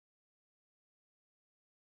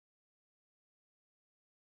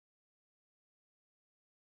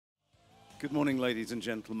Good morning, ladies and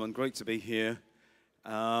gentlemen. Great to be here.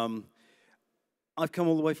 I've come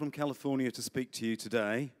all the way from California to speak to you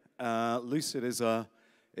today. Lucid is a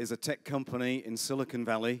tech company in Silicon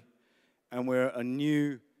Valley, and we're a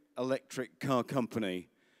new electric car company.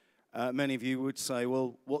 Many of you would say,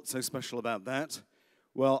 well, what's so special about that?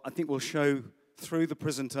 Well, I think we'll show through the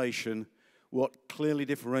presentation what clearly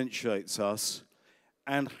differentiates us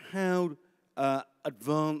and how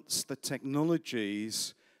advanced the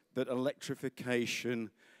technologies that electrification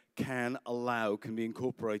can be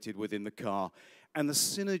incorporated within the car, and the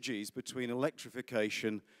synergies between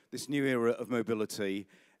electrification, this new era of mobility,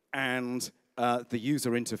 and the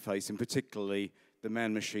user interface, and particularly the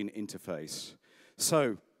man-machine interface.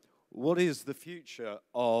 So, what is the future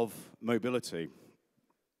of mobility?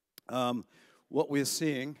 What we're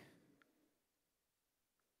seeing,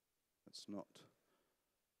 it's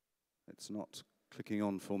not clicking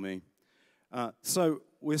on for me. So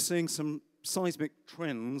we're seeing some seismic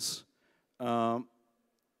trends.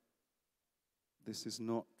 This is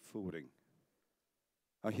not forwarding.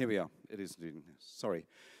 Oh, here we are. It is doing this. Sorry.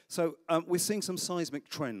 So we're seeing some seismic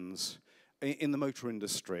trends in the motor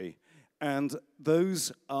industry, and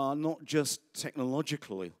those are not just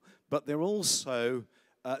technological, but they're also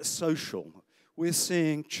social. We're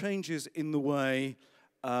seeing changes in the way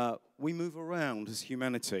we move around as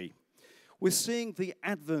humanity. We're seeing the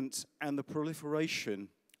advent and the proliferation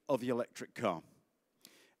of the electric car.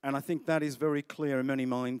 And I think that is very clear in many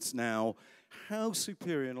minds now how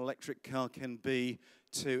superior an electric car can be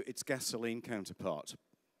to its gasoline counterpart.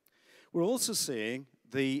 We're also seeing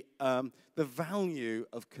the value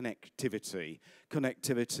of connectivity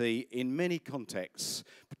in many contexts,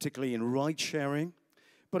 particularly in ride sharing,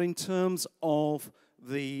 but in terms of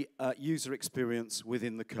the user experience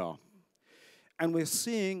within the car. And we're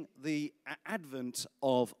seeing the advent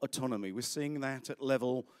of autonomy. We're seeing that at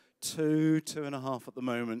level 2, 2.5 at the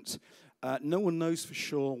moment. No one knows for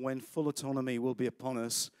sure when full autonomy will be upon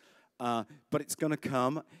us, but it's going to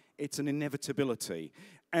come. It's an inevitability.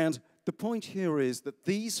 And the point here is that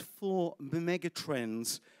these 4 mega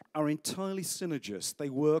trends are entirely synergist. They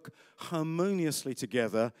work harmoniously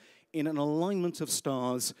together in an alignment of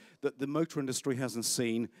stars that the motor industry hasn't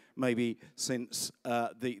seen maybe since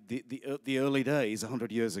the early days, 100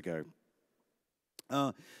 years ago.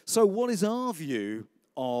 So what is our view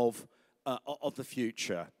of the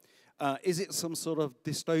future? Is it some sort of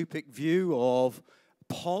dystopic view of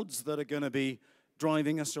pods that are going to be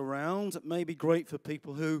driving us around? It may be great for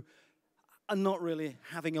people who are not really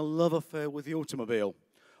having a love affair with the automobile.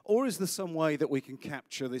 Or is there some way that we can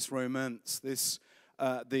capture this romance, this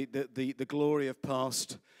the glory of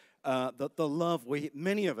past, the love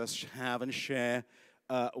many of us have and share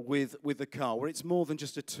with the car, where it's more than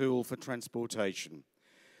just a tool for transportation?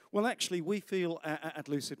 Well, actually, we feel at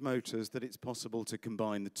Lucid Motors that it's possible to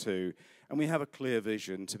combine the two, and we have a clear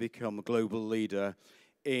vision to become a global leader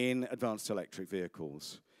in advanced electric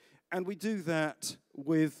vehicles. And we do that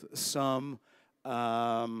with some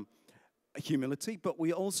humility, but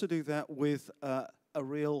we also do that with a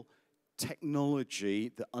real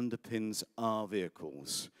technology that underpins our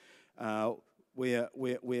vehicles. We're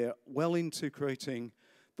well into creating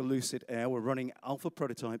the Lucid Air. We're running alpha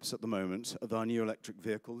prototypes at the moment of our new electric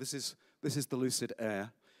vehicle. This is the Lucid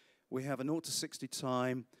Air. We have a 0 to 60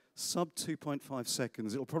 time sub 2.5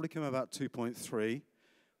 seconds. It'll probably come about 2.3.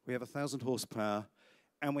 We have 1,000 horsepower,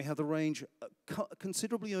 and we have the range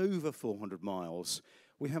considerably over 400 miles.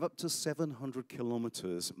 We have up to 700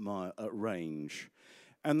 kilometers range.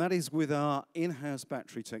 And that is with our in-house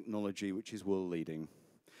battery technology, which is world-leading.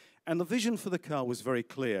 And the vision for the car was very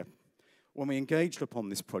clear when we engaged upon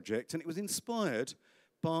this project, and it was inspired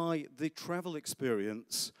by the travel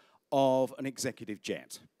experience of an executive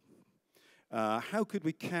jet. How could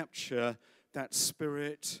we capture that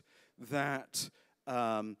spirit, that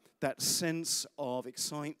sense of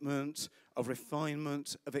excitement, of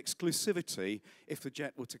refinement, of exclusivity, if the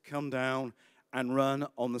jet were to come down and run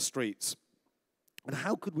on the streets? And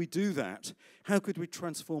how could we do that? How could we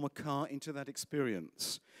transform a car into that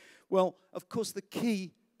experience? Well, of course, the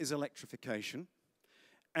key is electrification,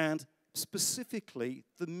 and specifically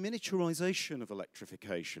the miniaturization of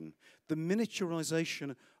electrification, the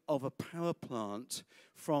miniaturization of a power plant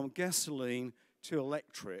from gasoline to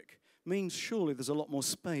electric means surely there's a lot more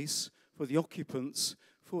space for the occupants,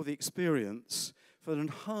 for the experience, for an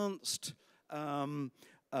enhanced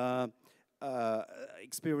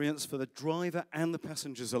experience for the driver and the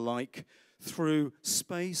passengers alike through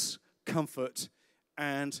space, comfort,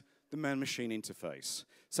 and the man-machine interface.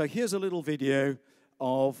 So here's a little video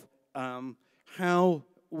of how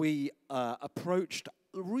we approached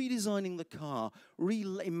redesigning the car,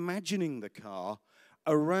 reimagining the car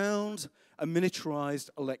around a miniaturized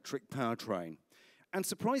electric powertrain. And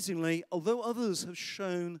surprisingly, although others have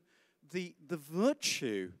shown the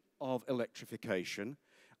virtue of electrification,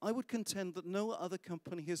 I would contend that no other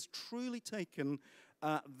company has truly taken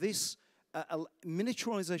this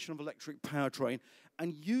miniaturization of electric powertrain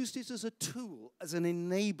and used it as a tool, as an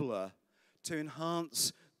enabler to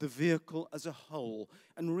enhance the vehicle as a whole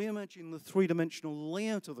and reimagine the three-dimensional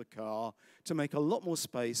layout of the car to make a lot more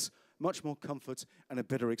space, much more comfort, and a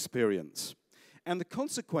better experience. And the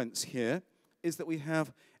consequence here is that we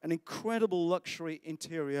have an incredible luxury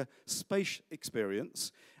interior space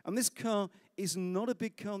experience. And this car is not a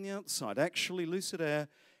big car on the outside. Actually, Lucid Air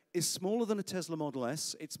is smaller than a Tesla Model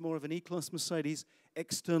S. It's more of an E-Class Mercedes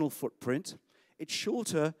external footprint. It's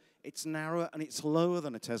shorter, it's narrower, and it's lower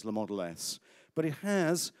than a Tesla Model S. But it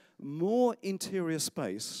has more interior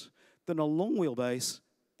space than a long-wheelbase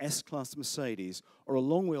S-Class Mercedes or a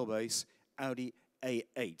long-wheelbase Audi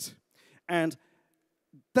A8. And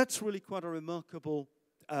that's really quite a remarkable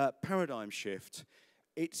paradigm shift.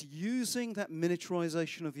 It's using that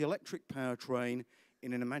miniaturization of the electric powertrain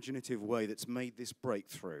in an imaginative way that's made this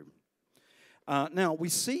breakthrough. Now, we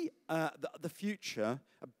see the future,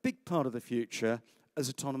 a big part of the future, as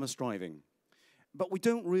autonomous driving. But we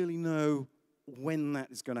don't really know when that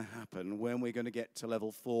is going to happen, when we're going to get to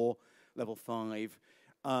level 4, level 5.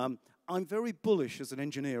 I'm very bullish as an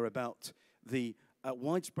engineer about the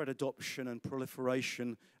widespread adoption and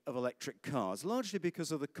proliferation of electric cars, largely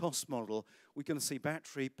because of the cost model. We're going to see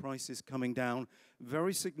battery prices coming down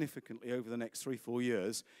very significantly over the next 3-4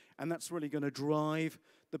 years, and that's really going to drive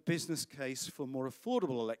the business case for more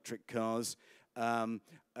affordable electric cars on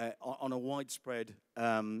a widespread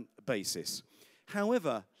basis.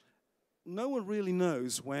 However, no one really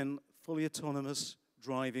knows when fully autonomous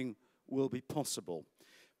driving will be possible.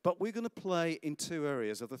 But we're going to play in 2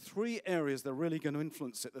 areas. Of the 3 areas that are really going to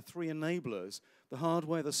influence it, the 3 enablers, the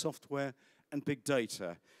hardware, the software, and big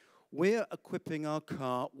data. We're equipping our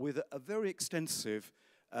car with a very extensive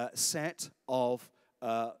set of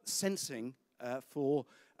sensing for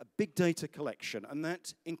a big data collection. And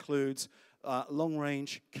that includes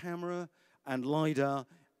long-range camera and LiDAR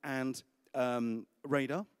and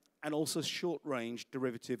radar, and also short-range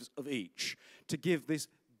derivatives of each to give this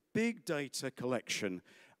big data collection.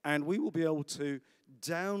 And we will be able to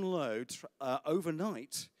download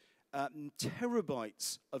overnight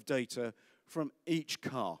terabytes of data from each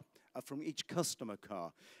car, from each customer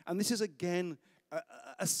car. And this is, again,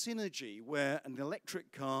 a synergy where an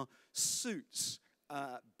electric car suits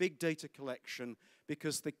big data collection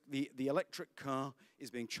because the electric car is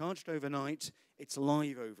being charged overnight, it's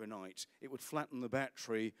live overnight. It would flatten the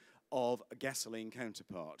battery of a gasoline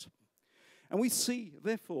counterpart. And we see,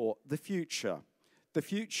 therefore, the future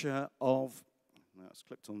of, now it's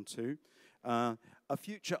clicked on to, a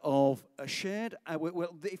future of a shared,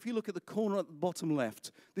 well, if you look at the corner at the bottom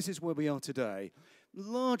left, this is where we are today.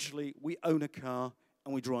 Largely, we own a car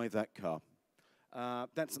and we drive that car.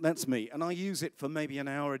 That's me, and I use it for maybe an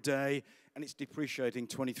hour a day, and it's depreciating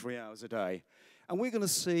 23 hours a day. And we're going to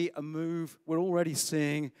see a move, we're already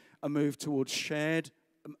seeing a move towards shared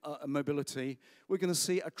mobility. We're going to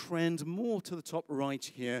see a trend more to the top right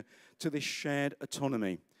here to this shared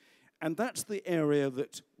autonomy. And that's the area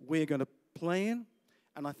that we're going to play in,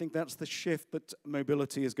 and I think that's the shift that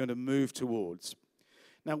mobility is going to move towards.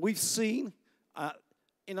 Now, we've seen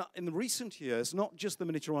in the recent years, not just the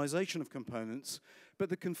miniaturization of components, but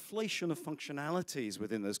the conflation of functionalities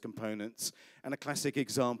within those components. And a classic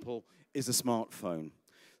example is a smartphone.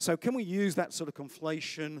 So can we use that sort of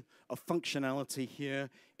conflation of functionality here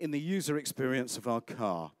in the user experience of our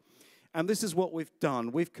car? And this is what we've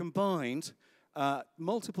done. We've combined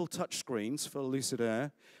multiple touchscreens for Lucid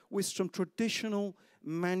Air with some traditional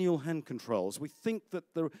manual hand controls. We think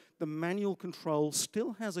that the manual control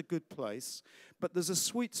still has a good place, but there's a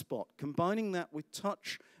sweet spot, combining that with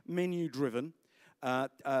touch menu-driven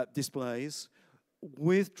displays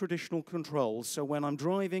with traditional controls. So when I'm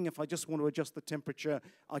driving, if I just want to adjust the temperature,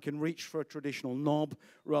 I can reach for a traditional knob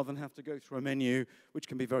rather than have to go through a menu, which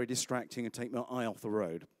can be very distracting and take my eye off the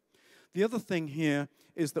road. The other thing here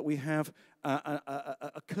is that we have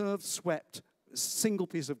a curved, swept, single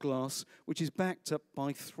piece of glass, which is backed up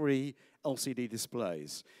by 3 LCD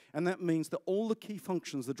displays. And that means that all the key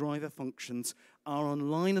functions, the driver functions, are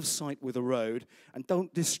on line of sight with the road and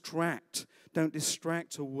don't distract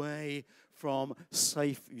away from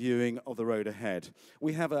safe viewing of the road ahead.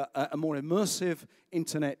 We have a more immersive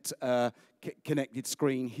internet connected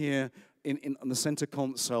screen here on the center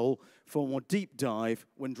console for a more deep dive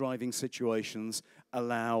when driving situations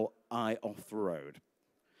allow eye off the road.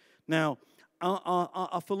 Now,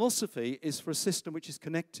 our philosophy is for a system which is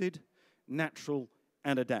connected, natural,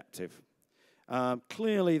 and adaptive.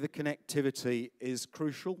 Clearly, the connectivity is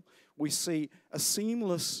crucial. We see a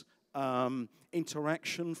seamless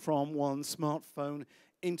interaction from one smartphone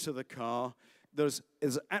into the car. There's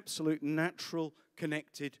absolute natural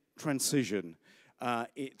connected transition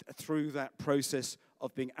through that process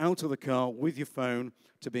of being out of the car with your phone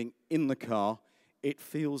to being in the car. It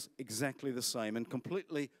feels exactly the same and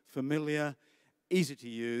completely familiar, easy to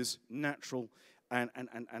use, natural, and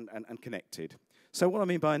connected. So what I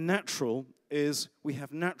mean by natural is we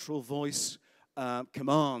have natural voice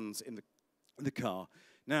commands in the car.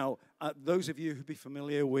 Now, those of you who'd be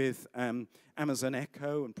familiar with Amazon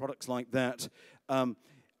Echo and products like that,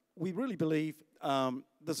 we really believe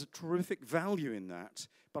there's a terrific value in that.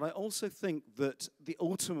 But I also think that the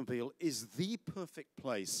automobile is the perfect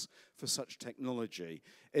place for such technology.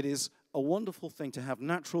 It is a wonderful thing to have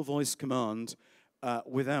natural voice command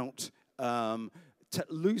without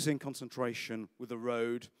losing concentration with the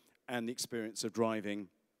road and the experience of driving.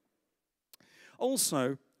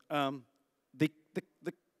 Also, the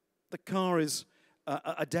car is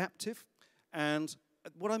adaptive, and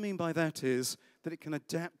what I mean by that is that it can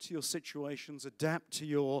adapt to your situations, adapt to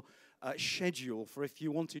your schedule. For if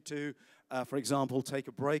you wanted to, for example, take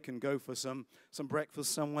a break and go for some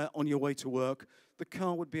breakfast somewhere on your way to work, the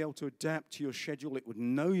car would be able to adapt to your schedule. It would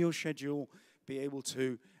know your schedule, be able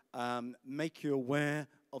to make you aware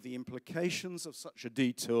of the implications of such a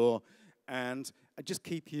detour, and just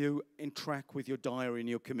keep you in track with your diary and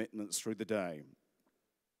your commitments through the day.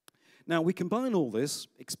 Now, we combine all this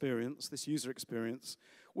experience, this user experience,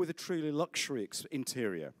 with a truly luxury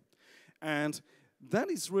interior. And that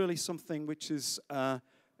is really something which is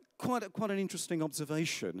quite an interesting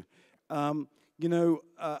observation. You know,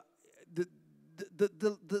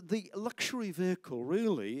 the luxury vehicle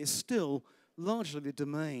really is still largely the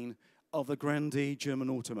domain of the grandee German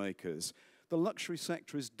automakers. The luxury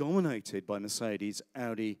sector is dominated by Mercedes,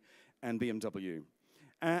 Audi, and BMW.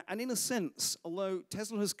 And in a sense, although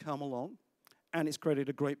Tesla has come along and it's created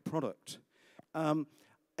a great product,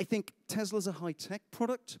 I think Tesla's a high-tech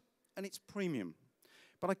product and it's premium.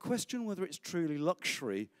 But I question whether it's truly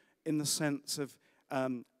luxury in the sense of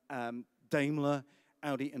Daimler,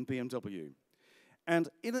 Audi, and BMW. And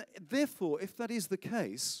therefore, if that is the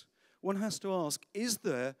case, one has to ask, is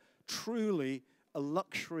there truly a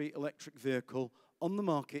luxury electric vehicle on the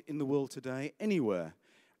market in the world today anywhere?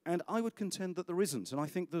 And I would contend that there isn't. And I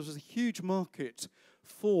think there's a huge market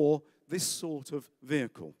for this sort of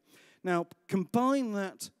vehicle. Now, combine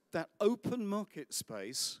that open market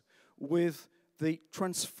space with the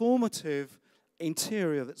transformative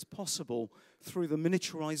interior that's possible through the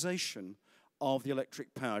miniaturization of the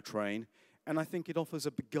electric powertrain, and I think it offers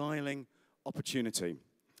a beguiling opportunity.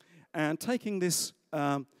 And taking this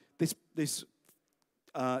to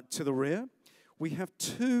the rear, we have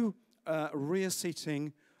two rear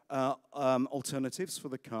seating alternatives for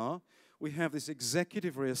the car. We have this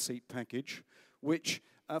executive rear seat package, which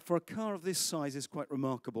for a car of this size is quite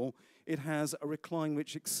remarkable. It has a recline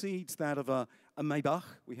which exceeds that of a Maybach.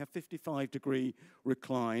 We have 55-degree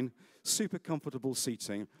recline, super comfortable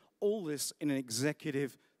seating. All this in an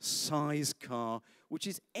executive size car, which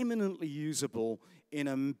is eminently usable in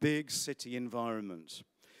a big city environment.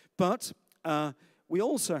 But we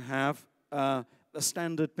also have a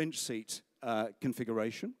standard bench seat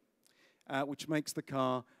configuration, which makes the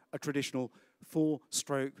car a traditional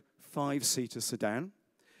 4-stroke, 5-seater sedan.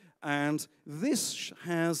 And this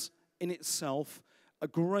has, in itself, a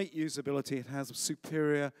great usability. It has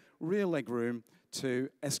superior rear legroom to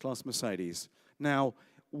S-Class Mercedes. Now,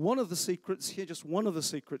 one of the secrets here, just one of the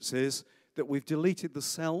secrets, is that we've deleted the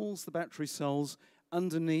cells, the battery cells,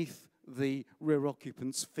 underneath the rear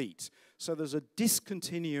occupant's feet. So there's a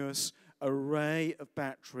discontinuous array of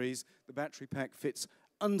batteries. The battery pack fits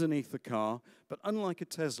underneath the car, but unlike a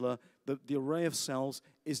Tesla, the array of cells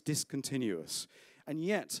is discontinuous. And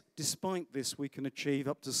yet, despite this, we can achieve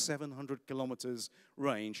up to 700 kilometers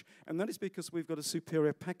range, and that is because we've got a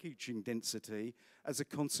superior packaging density as a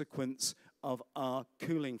consequence of our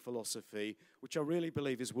cooling philosophy, which I really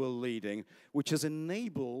believe is world-leading, which has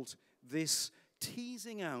enabled this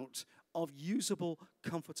teasing out of usable,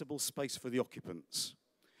 comfortable space for the occupants.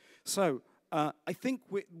 So, I think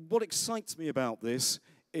what excites me about this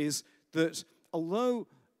is that although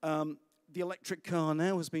the electric car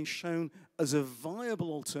now has been shown as a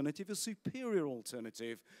viable alternative, a superior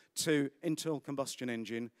alternative to internal combustion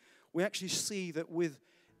engine, we actually see that with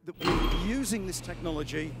using this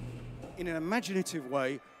technology in an imaginative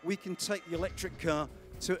way, we can take the electric car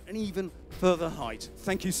to an even further height.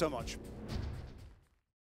 Thank you so much.